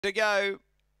To go.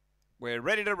 We're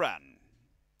ready to run.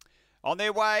 On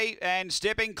their way and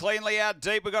stepping cleanly out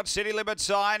deep, we've got City Limit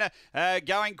Sign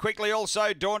going quickly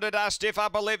also. Dawn to Dust, stiff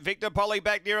upper lip. Victor Polly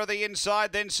back nearer the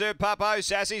inside. Then Sir Puppo,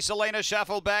 Sassy Selena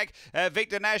shuffle back.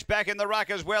 Victor Nash back in the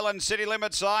ruck as well, and City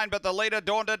Limit Sign. But the leader,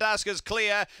 Dawn to Dusk, is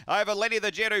clear over Lenny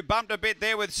the Jet, who bumped a bit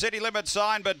there with City Limit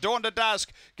Sign. But Dawn to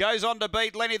Dusk goes on to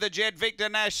beat Lenny the Jet, Victor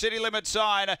Nash, City Limit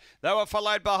Sign. They were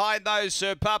followed behind those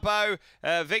Sir Puppo,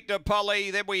 Victor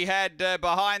Polly. Then we had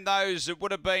behind those, it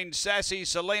would have been Sassy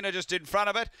Selena just in front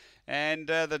of it, and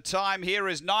the time here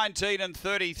is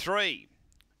 19:33.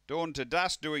 Dawn to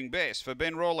Dust doing best for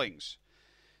Ben Rawlings.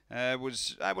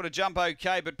 Was able to jump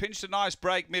okay, but pinched a nice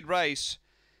break mid-race.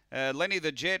 Lenny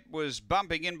the Jet was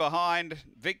bumping in behind.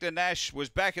 Victor Nash was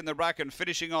back in the ruck and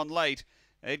finishing on late.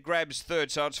 It grabs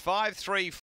third, so it's 5-3.